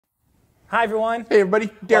Hi, everyone. Hey, everybody.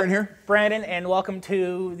 Darren here. Brandon, and welcome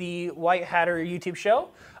to the White Hatter YouTube show.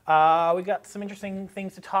 We've got some interesting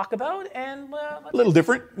things to talk about, and A little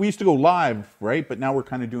different. We used to go live, right? But now we're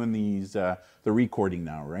kind of doing these, the recording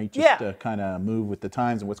now, right? Just to kind of move with the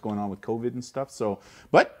times and what's going on with COVID and stuff. So,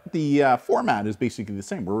 but the format is basically the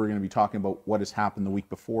same. We're going to be talking about what has happened the week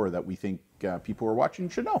before that we think people who are watching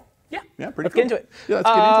should know. Yeah, pretty let's cool. get into it. Yeah, let's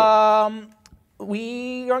get into it.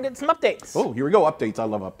 We are going to get some updates. Oh, here we go. Updates. I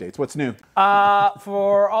love updates. What's new?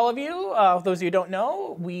 For all of you, those of you who don't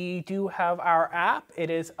know, we do have our app. It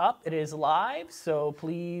is up. It is live. So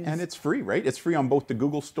please. And it's free, right? It's free on both the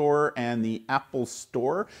Google Store and the Apple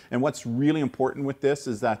Store. And what's really important with this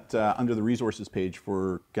is that under the resources page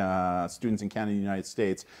for students in Canada and the United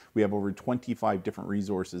States, we have over 25 different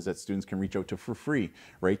resources that students can reach out to for free,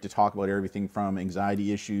 right? To talk about everything from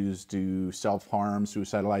anxiety issues to self-harm,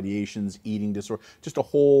 suicidal ideations, eating disorders. Just a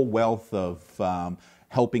whole wealth of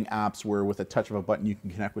helping apps where with a touch of a button you can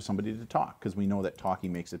connect with somebody to talk, because we know that talking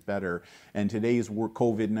makes it better. And today's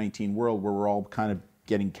COVID-19 world where we're all kind of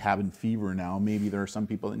getting cabin fever now, maybe there are some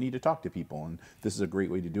people that need to talk to people, and this is a great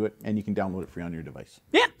way to do it, and you can download it free on your device.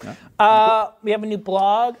 Yeah. We have a new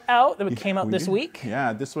blog out that came out this week.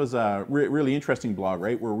 Yeah, this was a really interesting blog,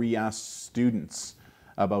 right, where we asked students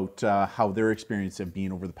about how their experience have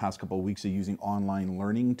been over the past couple of weeks of using online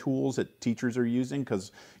learning tools that teachers are using,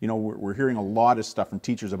 because you know we're hearing a lot of stuff from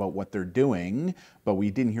teachers about what they're doing, but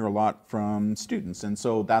we didn't hear a lot from students, and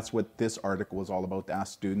so that's what this article was all about, to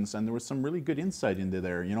ask students, and there was some really good insight into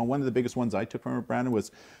there. You know, one of the biggest ones I took from it, Brandon,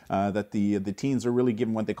 was that the teens are really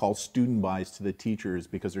giving what they call student buys to the teachers,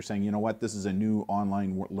 because they're saying, you know what, this is a new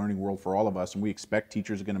online learning world for all of us, and we expect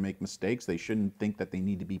teachers are going to make mistakes. They shouldn't think that they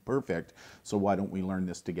need to be perfect, so why don't we learn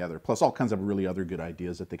this together? Plus all kinds of really other good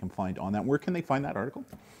ideas that they can find on that. Where can they find that article?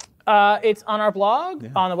 It's on our blog,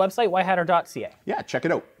 on the website, whitehatter.ca. Yeah, check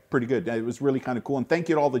it out. Pretty good. It was really kind of cool. And thank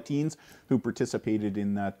you to all the teens who participated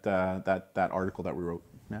in that that article that we wrote.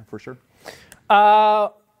 Yeah, for sure.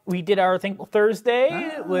 We did our Thankful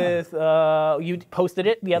Thursday with, you posted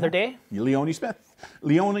it the other day. Leonie Smith.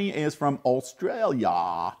 Leonie is from Australia,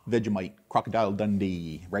 Vegemite, Crocodile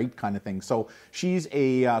Dundee, right, kind of thing. So she's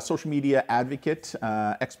a social media advocate,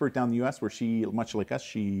 expert down in the US, where she, much like us,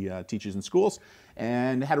 she teaches in schools,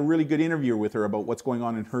 and had a really good interview with her about what's going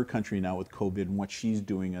on in her country now with COVID and what she's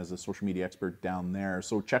doing as a social media expert down there.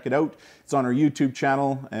 So check it out. It's on our YouTube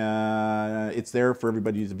channel. It's there for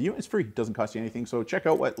everybody to view. It's free. It doesn't cost you anything. So check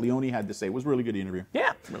out what Leonie had to say. It was a really good interview.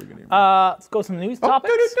 Yeah. Really good interview. Let's go to some news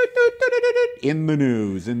topics. In the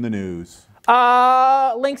news.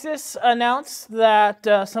 Linksys announced that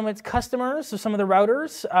some of its customers, so some of the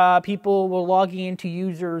routers, people were logging into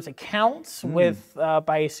users' accounts with,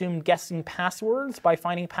 by assumed guessing passwords, by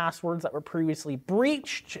finding passwords that were previously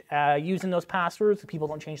breached, using those passwords. People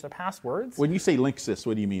don't change their passwords. When you say Linksys,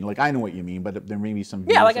 what do you mean? Like, I know what you mean, but there may be some.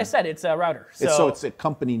 Yeah, like I said, it's a router. So it's a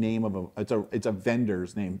company name of it's a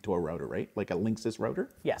vendor's name to a router, right? Like a Linksys router?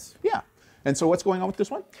 Yes. Yeah. And so what's going on with this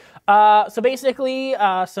one? So basically,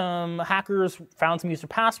 some hackers found some user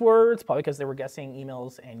passwords, probably because they were guessing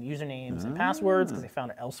emails and usernames and passwords, because they found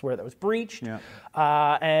it elsewhere that was breached. Yeah.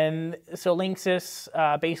 And so Linksys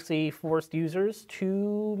basically forced users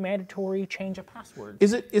to mandatory change of passwords.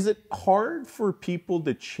 Is it hard for people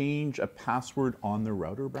to change a password on their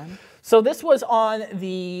router, Brandon? So this was on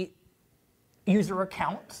the user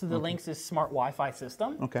account, so the Linksys smart Wi-Fi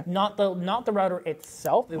system. Okay. Not the router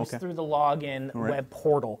itself. It was through the login web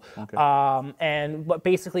portal. Okay. And what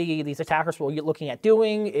basically these attackers were looking at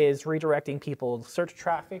doing is redirecting people's search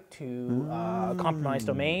traffic to compromised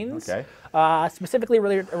domains. Okay. Specifically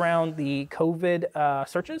related around the COVID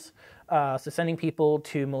searches. So sending people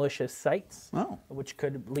to malicious sites, which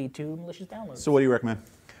could lead to malicious downloads. So what do you recommend?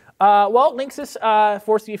 Well, Linksys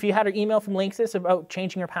forced you, if you had an email from Linksys about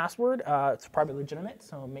changing your password, it's probably legitimate,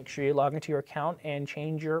 so make sure you log into your account and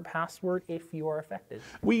change your password if you are affected.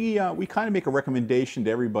 We kind of make a recommendation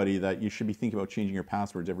to everybody that you should be thinking about changing your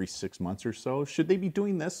passwords every 6 months or so. Should they be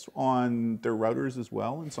doing this on their routers as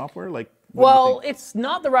well in software? Like, well, it's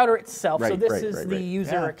not the router itself, so this is the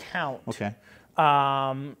user account. Okay.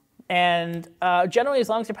 And generally, as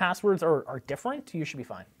long as your passwords are different, you should be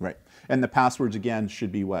fine. Right. And the passwords, again,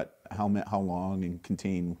 should be what? How long and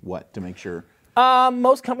contain what to make sure?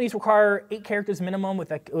 Most companies require 8 characters minimum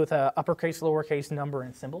with a uppercase, lowercase, number,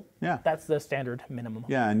 and symbol. Yeah. That's the standard minimum.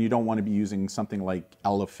 Yeah, and you don't want to be using something like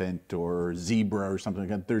elephant or zebra or something like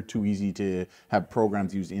that. They're too easy to have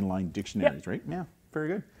programs use inline dictionaries, right? Yeah, very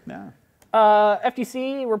good. Yeah.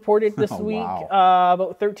 FTC reported this week wow.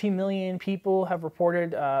 about 13 million people have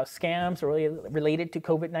reported scams related to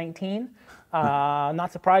COVID-19.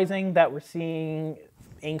 Not surprising that we're seeing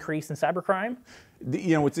increase in cybercrime.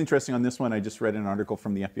 You know, what's interesting on this one, I just read an article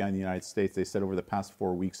from the FBI in the United States. They said over the past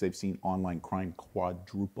 4 weeks, they've seen online crime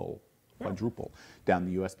quadruple down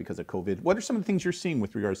the U.S. because of COVID. What are some of the things you're seeing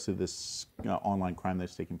with regards to this online crime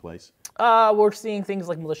that's taking place? We're seeing things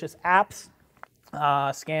like malicious apps,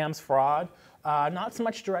 scams, fraud. Not so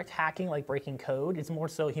much direct hacking like breaking code. It's more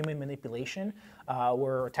so human manipulation,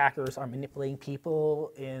 where attackers are manipulating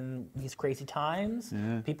people in these crazy times.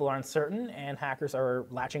 Yeah. People are uncertain, and hackers are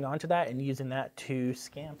latching onto that and using that to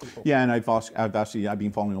scam people. Yeah, and I've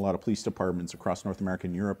been following a lot of police departments across North America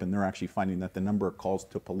and Europe, and they're actually finding that the number of calls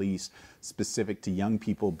to police specific to young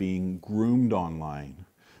people being groomed online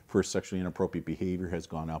for sexually inappropriate behavior has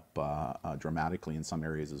gone up dramatically in some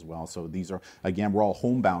areas as well. So these are, again, we're all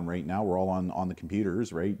homebound right now. We're all on the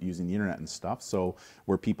computers, right, using the internet and stuff. So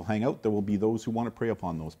where people hang out, there will be those who want to prey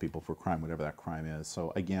upon those people for crime, whatever that crime is.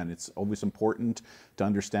 So again, it's always important to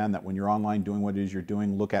understand that when you're online doing what it is you're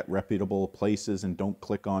doing, look at reputable places and don't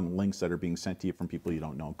click on links that are being sent to you from people you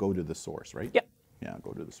don't know. Go to the source, right? Yep. Yeah,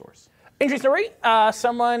 go to the source. Interesting story.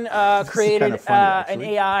 Someone created an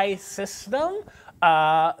AI system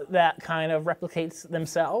that kind of replicates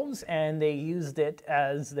themselves, and they used it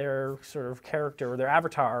as their sort of character, their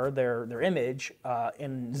avatar, their image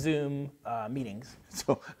in Zoom meetings.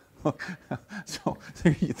 So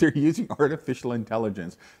they're using artificial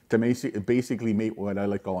intelligence to basically make what I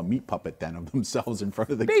like to call a meat puppet then of themselves in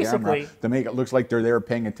front of the camera to make it look like they're there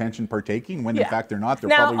paying attention, partaking, when in fact they're not.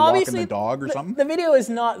 They're probably walking the dog or something. The video is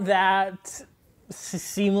not that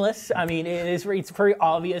seamless. I mean, it's very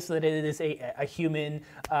obvious that it is a human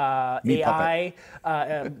AI.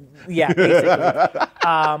 Yeah, basically.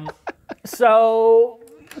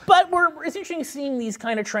 But it's interesting seeing these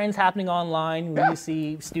kind of trends happening online. When you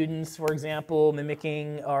see students, for example,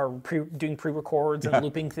 mimicking or doing pre-records and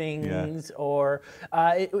looping things, or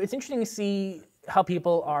it's interesting to see how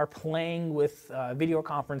people are playing with video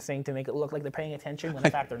conferencing to make it look like they're paying attention when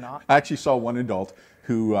in fact they're not. I actually saw one adult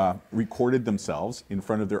who recorded themselves in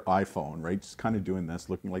front of their iPhone, right? Just kind of doing this,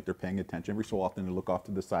 looking like they're paying attention. Every so often they look off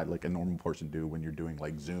to the side like a normal person do when you're doing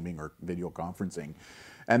like Zooming or video conferencing.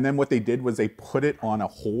 And then what they did was they put it on a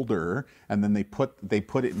holder, and then they put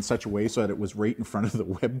it in such a way so that it was right in front of the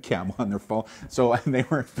webcam on their phone. So and they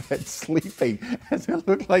were in bed sleeping, and it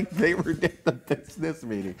looked like they were at the business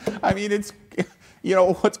meeting. I mean, it's, you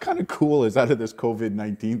know, what's kind of cool is out of this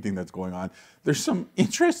COVID-19 thing that's going on, there's some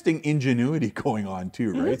interesting ingenuity going on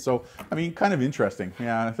too, right? So, I mean, kind of interesting.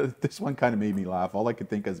 Yeah, this one kind of made me laugh. All I could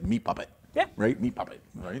think is meat puppet. Yeah. Right? Meat puppet.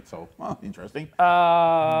 Right? So, well, interesting.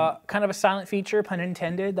 Kind of a silent feature, pun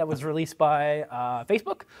intended, that was released by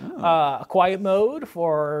Facebook. A quiet mode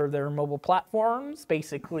for their mobile platforms.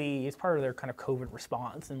 Basically, it's part of their kind of COVID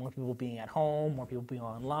response and more people being at home, more people being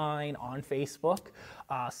online, on Facebook.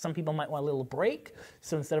 Some people might want a little break.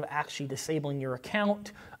 So instead of actually disabling your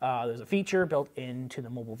account, there's a feature built into the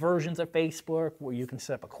mobile versions of Facebook where you can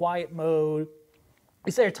set up a quiet mode.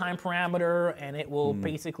 You set a time parameter, and it will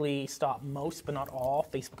basically stop most, but not all,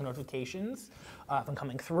 Facebook notifications from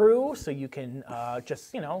coming through. So you can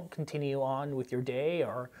just, continue on with your day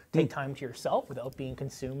or take time to yourself without being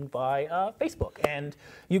consumed by Facebook. And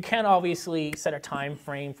you can obviously set a time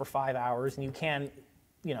frame for 5 hours, and you can,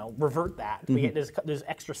 revert that. There's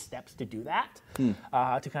extra steps to do that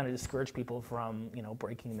to kind of discourage people from,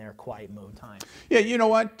 breaking their quiet mode time. Yeah, you know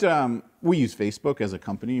what? We use Facebook as a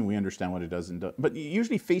company, and we understand what it does. But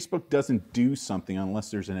usually Facebook doesn't do something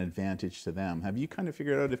unless there's an advantage to them. Have you kind of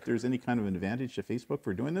figured out if there's any kind of an advantage to Facebook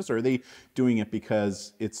for doing this, or are they doing it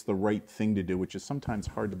because it's the right thing to do, which is sometimes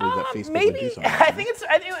hard to believe that Facebook would do something? I think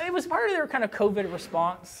it was part of their kind of COVID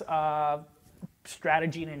response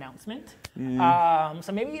strategy and announcement.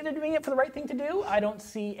 So maybe they're doing it for the right thing to do. I don't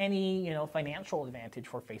see any, financial advantage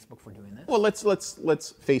for Facebook for doing this. Well,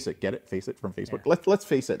 let's face it. Get it? Face it from Facebook. Yeah. Let's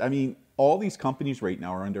face it. I mean, all these companies right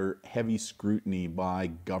now are under heavy scrutiny by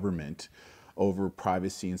government over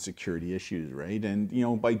privacy and security issues, right?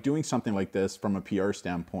 And by doing something like this from a PR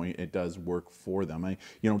standpoint, it does work for them.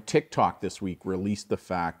 TikTok this week released the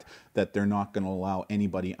fact that they're not going to allow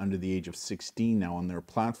anybody under the age of 16 now on their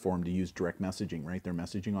platform to use direct messaging, right? They're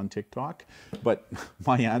messaging on TikTok. But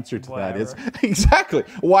my answer to that is exactly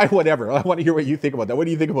why whatever. I want to hear what you think about that. What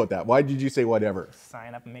do you think about that? Why did you say whatever?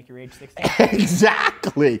 Sign up and make your age 16.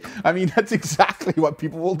 Exactly. I mean, that's exactly what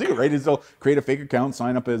people will do, right? Is they'll create a fake account,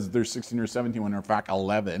 sign up as they're 16 or 17 when they're in fact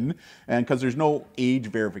 11, and because there's no age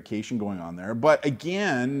verification going on there. But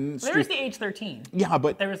again, there's the age 13. Yeah,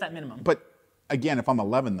 but there is that minimum. But again, if I'm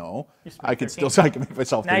 11 though, I can still make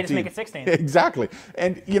myself 13. Now you just make it 16. Exactly.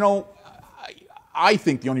 And I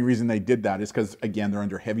think the only reason they did that is because, again, they're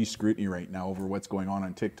under heavy scrutiny right now over what's going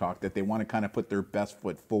on TikTok, that they want to kind of put their best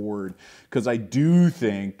foot forward. Because I do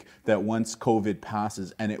think that once COVID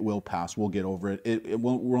passes, and it will pass, we'll get over it.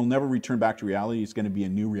 We'll never return back to reality. It's going to be a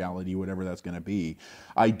new reality, whatever that's going to be.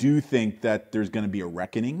 I do think that there's going to be a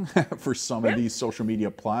reckoning for some of these social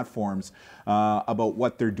media platforms about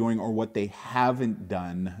what they're doing or what they haven't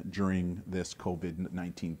done during this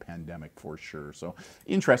COVID-19 pandemic, for sure. So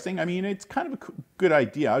interesting. I mean, it's kind of a good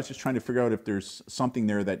idea. I was just trying to figure out if there's something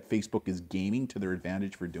there that Facebook is gaming to their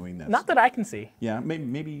advantage for doing this. Not that I can see. Yeah,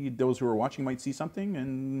 maybe those who are watching might see something,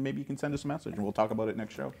 and maybe you can send us a message, and we'll talk about it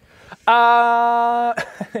next show.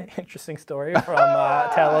 Interesting story from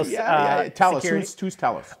Talos. Talos. Who's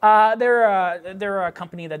Talos? They're a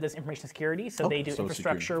company that does information security, so they do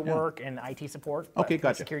infrastructure work and IT support. Okay, from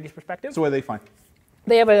gotcha. a security's perspective. So what do they find?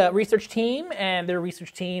 They have a research team, and their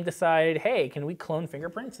research team decided, hey, can we clone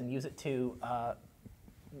fingerprints and use it to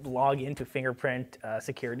log into fingerprint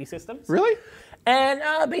security systems? Really? And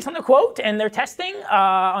based on the quote and their testing,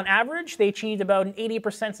 on average, they achieved about an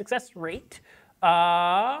 80% success rate.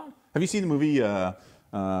 Have you seen the movie Arnold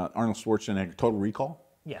Schwarzenegger, Total Recall?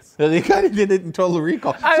 Yes. They kind of did it in Total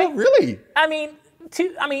Recall. Really?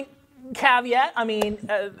 Caveat,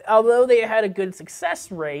 although they had a good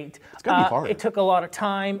success rate, it's gonna be hard. It took a lot of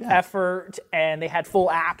time, effort, and they had full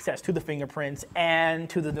access to the fingerprints and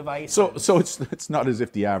to the device. So it's not as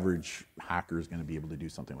if the average hacker is going to be able to do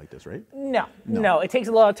something like this, right? No. It takes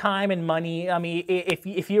a lot of time and money. I mean,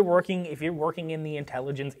 if you're working in the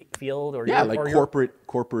intelligence field, or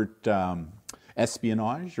corporate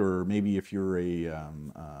espionage, or maybe if you're a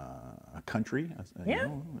country,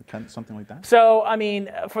 something like that. So, I mean,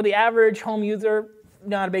 for the average home user,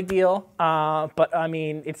 not a big deal. But I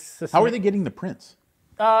mean, it's... How are they getting the prints?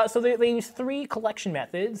 So they use 3 collection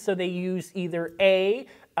methods. So they use either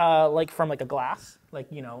from a glass,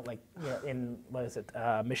 in, what is it,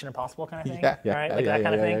 Mission Impossible kind of thing? That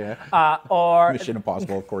kind of thing. Or Mission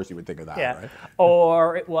Impossible, of course you would think of that, right?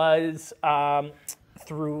 Or it was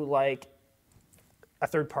through like a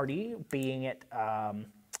third party, being it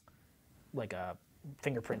like a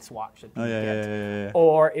fingerprint swatch that you get.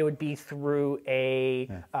 Or it would be through a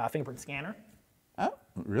fingerprint scanner. Oh,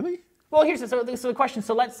 really? Well, here's the question.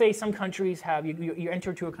 So let's say some countries have,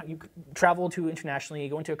 you travel to internationally, you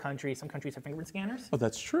go into a country, some countries have fingerprint scanners. Oh,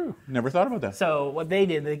 that's true. Never thought about that. So what they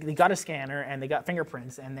did, they got a scanner and they got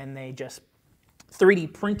fingerprints, and then they just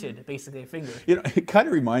 3D printed basically a finger. You know, it kind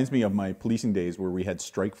of reminds me of my policing days where we had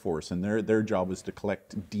strike force, and their job was to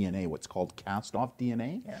collect DNA, what's called cast-off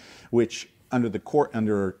DNA, which under the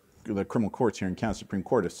criminal courts here in Canada, Supreme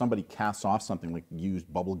Court, if somebody casts off something like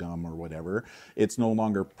used bubble gum or whatever, it's no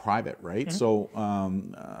longer private, right? Mm-hmm. So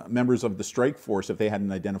members of the strike force, if they had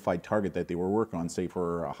an identified target that they were working on, say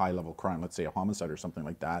for a high-level crime, let's say a homicide or something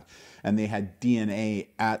like that, and they had DNA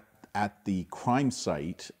at the crime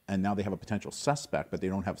site, and now they have a potential suspect, but they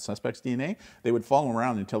don't have suspect's DNA, they would follow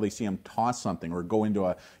around until they see him toss something, or go into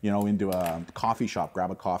a coffee shop,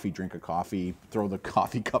 grab a coffee, drink a coffee, throw the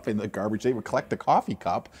coffee cup in the garbage. They would collect the coffee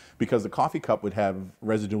cup because the coffee cup would have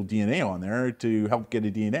residual DNA on there to help get a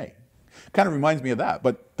DNA. Kind of reminds me of that,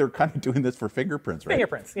 but they're kind of doing this for fingerprints, right?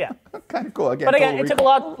 Fingerprints, yeah. Kind of cool. But again, it took a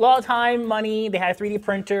lot of time, money. They had a 3D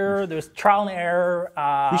printer. There was trial and error.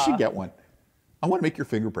 We should get one. I want to make your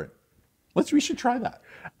fingerprint. We should try that.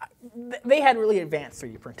 They had really advanced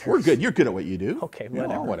 3D printers. We're good. You're good at what you do. Okay,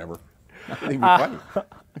 whatever. Whatever. I think it'd be funny.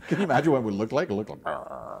 Can you imagine what it would look like? It would look like...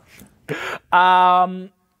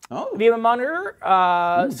 VM Monitor.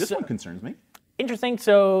 This one concerns me. Interesting.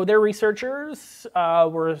 So their researchers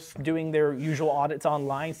were doing their usual audits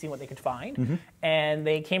online, seeing what they could find. And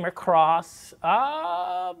they came across,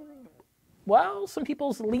 some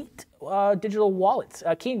people's leaked digital wallets.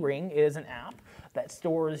 Keyring is an app that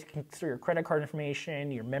stores your credit card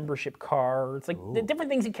information, your membership cards, the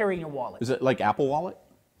different things you carry in your wallet. Is it like Apple Wallet?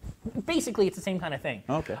 Basically, it's the same kind of thing.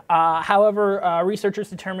 Okay. However, researchers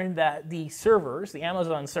determined that the servers, the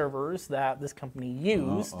Amazon servers that this company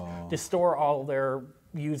used to store all their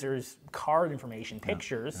users' card information,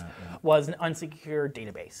 pictures, was an unsecured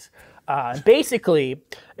database. Basically,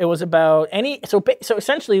 it was about so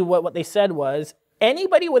essentially what they said was,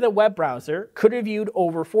 anybody with a web browser could have viewed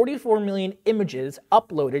over 44 million images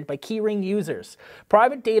uploaded by Keyring users.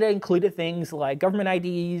 Private data included things like government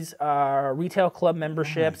IDs, retail club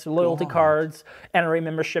memberships, loyalty cards, NRA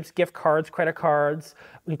memberships, gift cards, credit cards,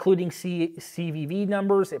 including CVV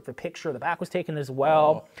numbers if the picture of the back was taken as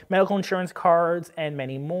well, medical insurance cards, and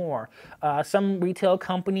many more. Some retail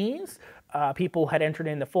companies, people had entered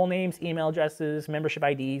in the full names, email addresses, membership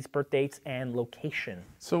IDs, birth dates, and location.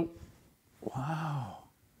 So, wow.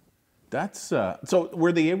 That's so.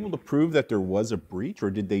 Were they able to prove that there was a breach,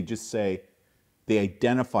 or did they just say they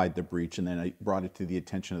identified the breach and then I brought it to the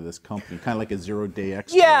attention of this company, kind of like a zero-day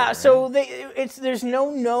exploit? Yeah, right? so there's no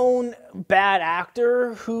known bad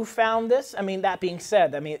actor who found this. I mean, that being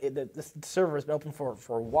said, I mean the server has been open for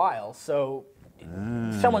a while, so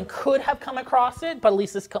someone could have come across it, but at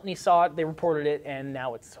least this company saw it, they reported it, and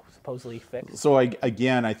now it's supposedly fixed. So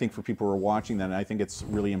again, I think for people who are watching that, I think it's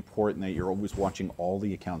really important that you're always watching all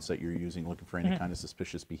the accounts that you're using, looking for any kind of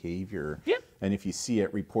suspicious behavior. Yep. And if you see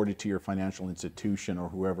it, report it to your financial institution or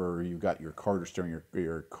whoever you got your card or storing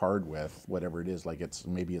your card with, whatever it is. Like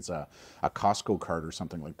maybe it's a Costco card or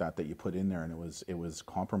something like that you put in there and it was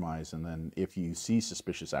compromised. And then if you see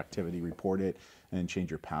suspicious activity, report it and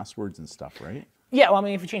change your passwords and stuff, right? Yeah, well, I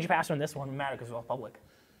mean, if you change your password on this one, it doesn't matter because it's all public.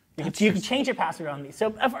 You can change your password on these.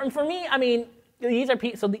 So for me, I mean, these are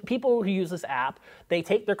people who use this app. They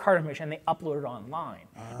take their card information and they upload it online.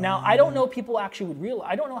 Now, I don't know if people actually would realize.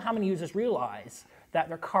 I don't know how many users realize that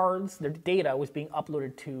their cards, their data, was being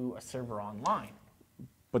uploaded to a server online.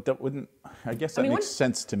 But that wouldn't. I guess that makes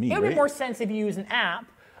sense to me. It would right? make more sense if you use an app,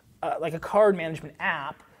 like a card management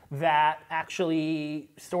app, that actually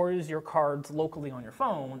stores your cards locally on your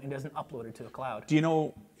phone and doesn't upload it to the cloud. Do you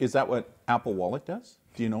know, is that what Apple Wallet does?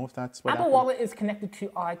 Do you know if that's what Apple Wallet is connected to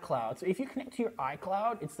iCloud. So if you connect to your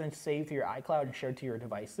iCloud, it's then saved to your iCloud and shared to your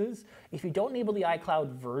devices. If you don't enable the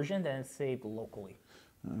iCloud version, then it's saved locally.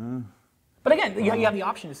 But again, you have the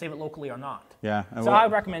option to save it locally or not. Yeah. So I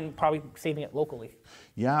would recommend probably saving it locally.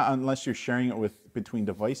 Yeah, unless you're sharing it between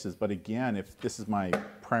devices. But again, if this is my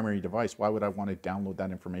primary device, why would I want to download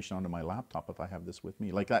that information onto my laptop if I have this with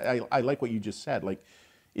me? Like I like what you just said. Like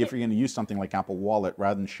if you're going to use something like Apple Wallet,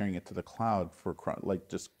 rather than sharing it to the cloud,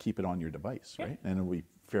 just keep it on your device, right? And it'll be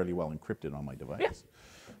fairly well encrypted on my device.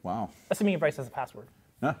 Yeah. Wow. Assuming your device has a password.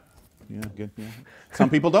 Yeah. Yeah, good. Yeah. Some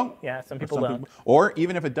people don't. Yeah, some people don't. Or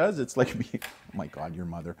even if it does, it's like me. Oh my God, your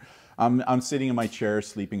mother. I'm sitting in my chair,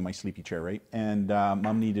 sleeping, my sleepy chair, right? And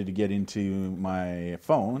Mom needed to get into my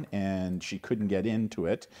phone, and she couldn't get into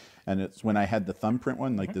it. And it's when I had the thumbprint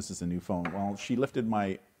one, like this is a new phone. Well, she lifted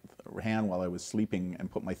my hand while I was sleeping and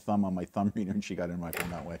put my thumb on my thumb reader, and she got in my phone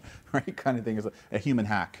that way, right? Kind of thing. It's a human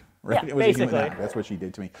hack. Right? Yeah, it was basically. a human hack. That's what she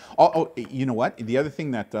did to me. Oh, you know what? The other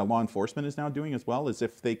thing that law enforcement is now doing as well is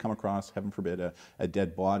if they come across, heaven forbid, a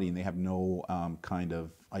dead body and they have no kind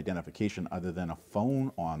of identification other than a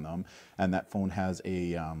phone on them, and that phone has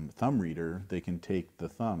a thumb reader, they can take the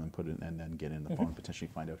thumb and put it and then get in the phone and potentially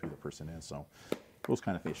find out who the person is. So those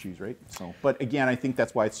kind of issues, right? So, but again, I think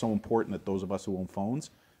that's why it's so important that those of us who own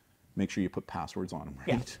phones make sure you put passwords on them,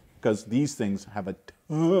 right? Yeah. Because these things have a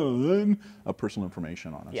ton of personal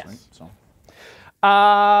information on us, yes. right?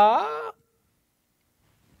 So,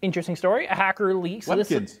 interesting story. A hacker leaked. What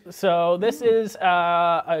kids? So this is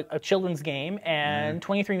a children's game, and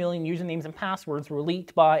 23 million usernames and passwords were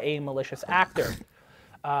leaked by a malicious actor.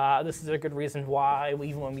 This is a good reason why,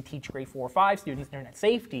 even when we teach grade 4 or 5 students internet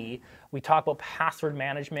safety, we talk about password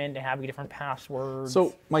management and having different passwords.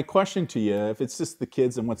 So my question to you, if it's just the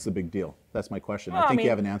kids, then what's the big deal? That's my question. Well, I think you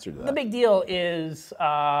have an answer to that. The big deal is,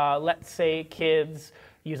 let's say kids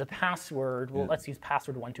use a password. Well, let's use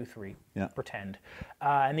password 123, pretend.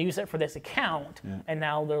 And they use it for this account, and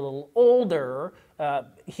now they're a little older.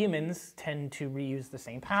 Humans tend to reuse the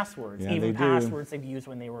same passwords, even passwords they've used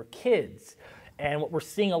when they were kids. And what we're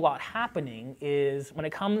seeing a lot happening is when it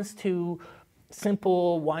comes to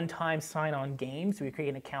simple one-time sign-on games, so you create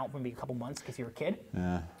an account for maybe a couple months because you're a kid.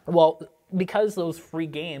 Yeah. Well, because those free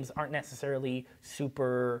games aren't necessarily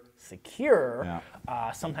super secure,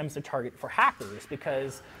 sometimes they're target for hackers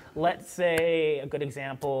because let's say a good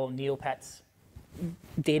example, Neopets,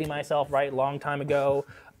 dating myself, right, long time ago.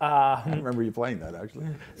 I remember you playing that actually.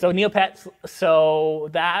 So Neopets, so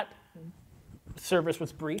that service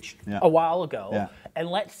was breached a while ago, and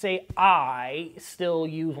let's say I still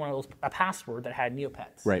use a password that had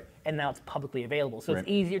Neopets, right? And now it's publicly available, so it's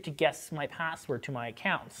easier to guess my password to my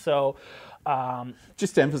account. So,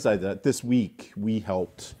 just to emphasize that, this week we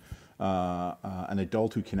helped an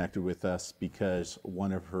adult who connected with us because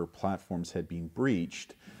one of her platforms had been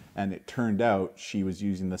breached, and it turned out she was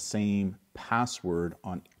using the same password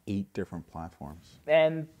on 8 different platforms.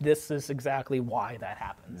 And this is exactly why that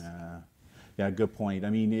happens. Yeah, good point. I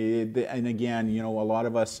mean, and again, you know, a lot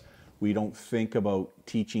of us, we don't think about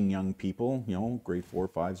teaching young people, you know, grade 4 or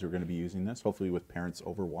 5s are going to be using this, hopefully with parents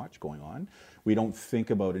overwatch going on. We don't think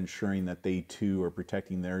about ensuring that they too are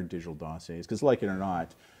protecting their digital dossiers, because like it or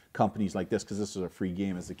not, companies like this, because this is a free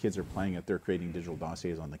game, as the kids are playing it, they're creating digital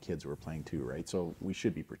dossiers on the kids who are playing too, right? So we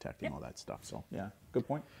should be protecting all that stuff. So yeah, good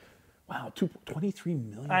point. Wow, 23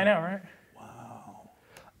 million. I know, right? Wow.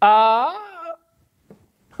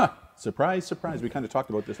 Surprise, surprise. We kind of talked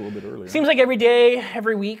about this a little bit earlier. Seems like every day,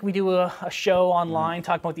 every week, we do a show online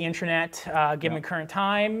talking about the internet, given current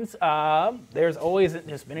times. There's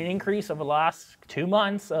been an increase over the last 2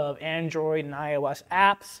 months of Android and iOS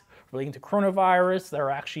apps relating to coronavirus that are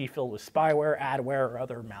actually filled with spyware, adware, or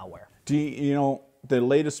other malware. You know, the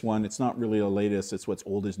latest one, it's not really the latest, it's what's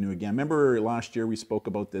old is new again. Remember last year we spoke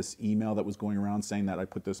about this email that was going around saying that I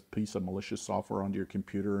put this piece of malicious software onto your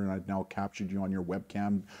computer and I've now captured you on your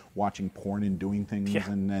webcam watching porn and doing things,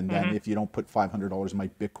 and then if you don't put $500 in my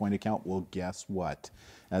Bitcoin account, well, guess what?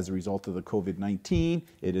 As a result of the COVID-19,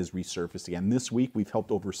 it is resurfaced again. This week, we've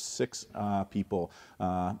helped over 6 people,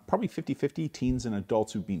 probably 50-50 teens and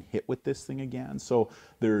adults who've been hit with this thing again. So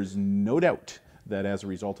there's no doubt that as a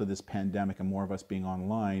result of this pandemic and more of us being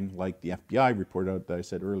online, like the FBI reported out that I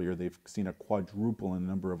said earlier, they've seen a quadruple in the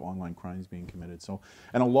number of online crimes being committed. So,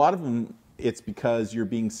 and a lot of them, it's because you're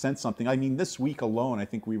being sent something. I mean, this week alone, I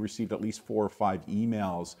think we received at least 4 or 5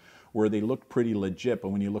 emails where they looked pretty legit, but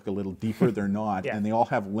when you look a little deeper, they're not. And they all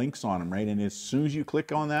have links on them, right? And as soon as you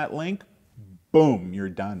click on that link, boom, you're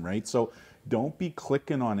done, right? So don't be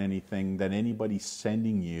clicking on anything that anybody's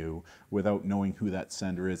sending you without knowing who that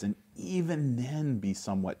sender is. And even then, be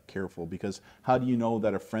somewhat careful, because how do you know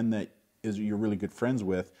that a friend that you're really good friends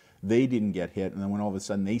with, they didn't get hit, and then when all of a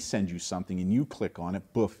sudden they send you something and you click on it,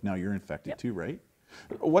 boof, now you're infected too, right?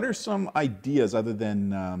 What are some ideas other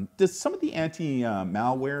than, does some of the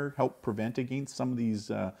anti-malware help prevent against some of these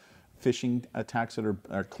phishing attacks that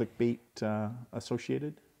are clickbait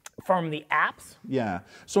associated? From the apps? Yeah.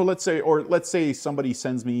 So let's say somebody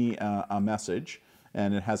sends me a message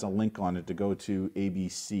and it has a link on it to go to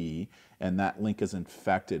ABC, and that link is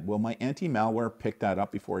infected. Will my anti-malware pick that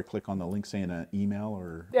up before I click on the link, say in an email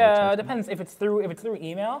or? Yeah, it depends. If it's through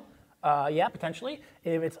email, yeah, potentially.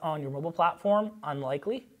 If it's on your mobile platform,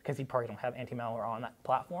 unlikely, because you probably don't have anti-malware on that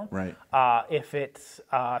platform. Right. If it's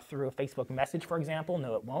through a Facebook message, for example,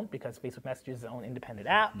 no, it won't, because Facebook Message is its own independent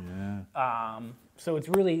app. Yeah. So it's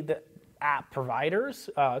really the app providers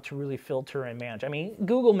to really filter and manage. I mean,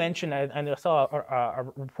 Google mentioned, I saw a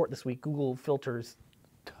report this week, Google filters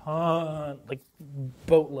like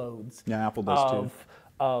boatloads. Yeah, Apple does too.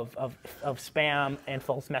 Of spam and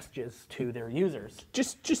false messages to their users.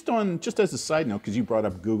 Just as a side note, because you brought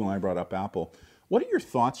up Google and I brought up Apple, what are your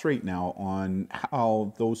thoughts right now on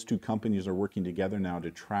how those 2 companies are working together now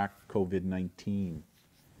to track COVID-19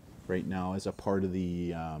 right now as a part of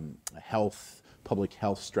the public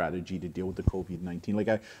health strategy to deal with the COVID-19? Like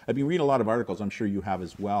I've been reading a lot of articles, I'm sure you have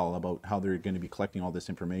as well, about how they're going to be collecting all this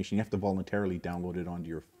information. You have to voluntarily download it onto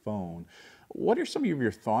your phone. What are some of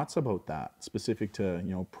your thoughts about that, specific to,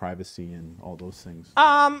 you know, privacy and all those things?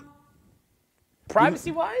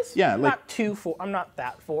 Privacy-wise, yeah, I'm not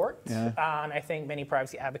that for it. Yeah. And I think many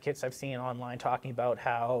privacy advocates I've seen online talking about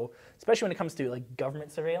how, especially when it comes to like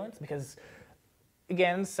government surveillance, because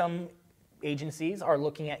again, some agencies are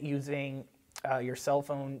looking at using your cell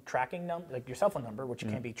phone tracking number, like your cell phone number, which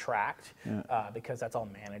can be tracked because that's all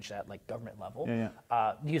managed at like government level.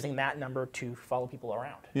 Using that number to follow people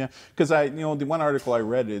around. Yeah, because the one article I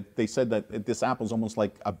read, they said that this app is almost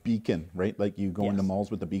like a beacon, right? Like you go into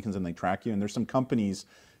malls with the beacons and they track you. And there's some companies.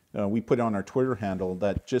 We put on our Twitter handle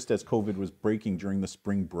that just as COVID was breaking during the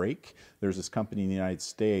spring break, there's this company in the United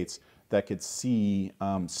States that could see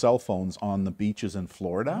cell phones on the beaches in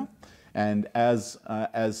Florida. And as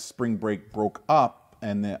spring break broke up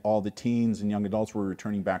and all the teens and young adults were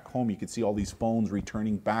returning back home, you could see all these phones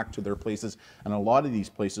returning back to their places. And a lot of these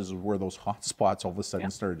places is where those hot spots all of a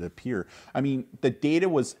sudden started to appear. I mean, the data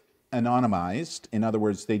was anonymized. In other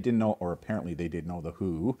words, they didn't know, or apparently they did know the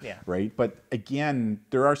who, right? But again,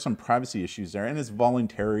 there are some privacy issues there, and it's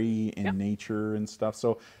voluntary in nature and stuff.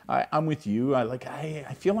 So I'm with you.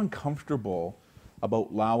 I feel uncomfortable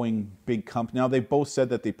about allowing big companies. Now, they both said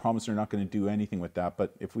that they promised they're not going to do anything with that,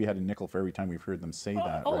 but if we had a nickel for every time we've heard them say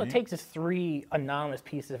that, all it takes is 3 anonymous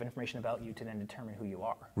pieces of information about you to then determine who you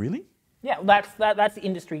are. Really? Yeah, that's the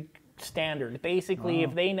industry standard. Basically,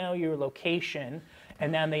 if they know your location,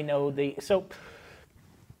 and then they know so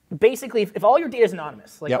basically, if all your data is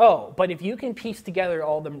anonymous, like, but if you can piece together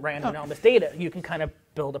all the random anonymous data, you can kind of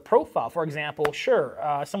build a profile. For example,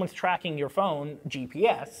 someone's tracking your phone,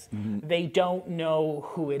 GPS, they don't know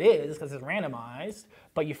who it is because it's randomized,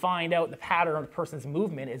 but you find out the pattern of the person's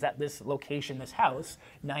movement is at this location, this house.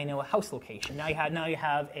 Now you know a house location. Now you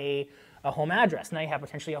have a home address. Now you have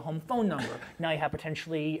potentially a home phone number. Now you have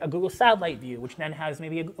potentially a Google satellite view, which then has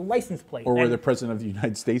maybe a license plate. Or where the President of the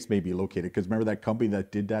United States may be located. Because remember that company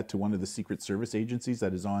that did that to one of the Secret Service agencies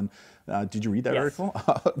that is on, did you read that article?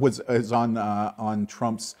 is on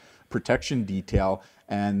Trump's protection detail,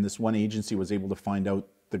 and this one agency was able to find out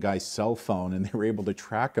the guy's cell phone, and they were able to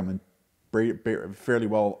track him and fairly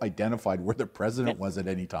well identified where the president was at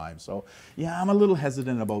any time. So yeah, I'm a little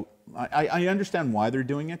hesitant about, I understand why they're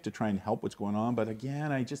doing it, to try and help what's going on, but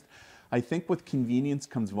again, I think with convenience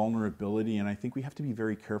comes vulnerability, and I think we have to be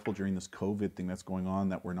very careful during this COVID thing that's going on,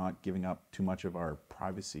 that we're not giving up too much of our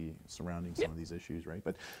privacy surrounding some of these issues, right?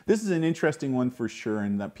 But this is an interesting one for sure,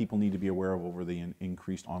 and that people need to be aware of over the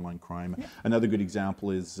increased online crime. Another good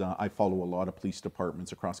example is I follow a lot of police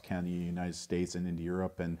departments across Canada, United States, and into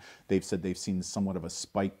Europe, and they've said they've seen somewhat of a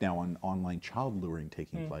spike now on online child luring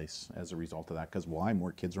taking place as a result of that. Because why?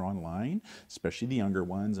 More kids are online, especially the younger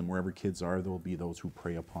ones, and wherever kids are, there will be those who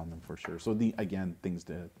prey upon them for sure. So again, things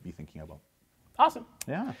to be thinking about. Awesome.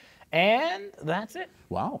 Yeah. And that's it.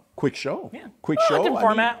 Wow. Quick show. Yeah. Quick well, show. Different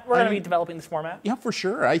format. We're going to be developing this format. Yeah, for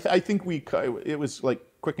sure. I think it was like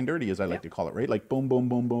quick and dirty, as I like to call it, right? Like boom, boom,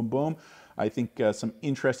 boom, boom, boom. I think some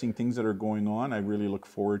interesting things that are going on. I really look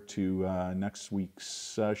forward to next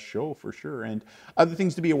week's show for sure. And other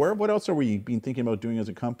things to be aware of. What else are we been thinking about doing as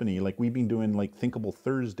a company? Like we've been doing like Thinkable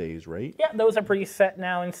Thursdays, right? Yeah, those are pretty set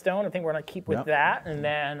now in stone. I think we're going to keep with that. And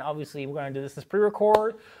then obviously we're going to do this as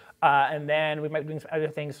pre-record. And then we might be doing some other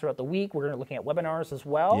things throughout the week. We're going to be looking at webinars as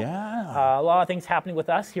well. Yeah. A lot of things happening with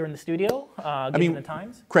us here in the studio, given the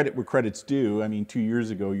times. Credit where credit's due. I mean, 2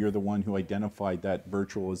 years ago, you're the one who identified that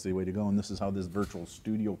virtual is the way to go. And this is how this virtual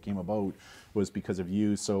studio came about, was because of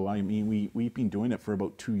you. So, I mean, we've been doing it for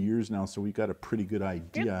about 2 years now, so we've got a pretty good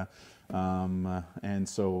idea. And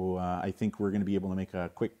so I think we're going to be able to make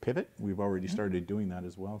a quick pivot. We've already started doing that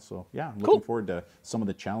as well. So yeah, I'm looking forward to some of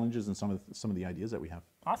the challenges and some of the ideas that we have.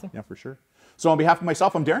 Awesome. Yeah, for sure. So on behalf of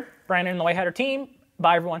myself, I'm Darren. Brandon and the White Hatter team.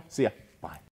 Bye, everyone. See ya. Bye.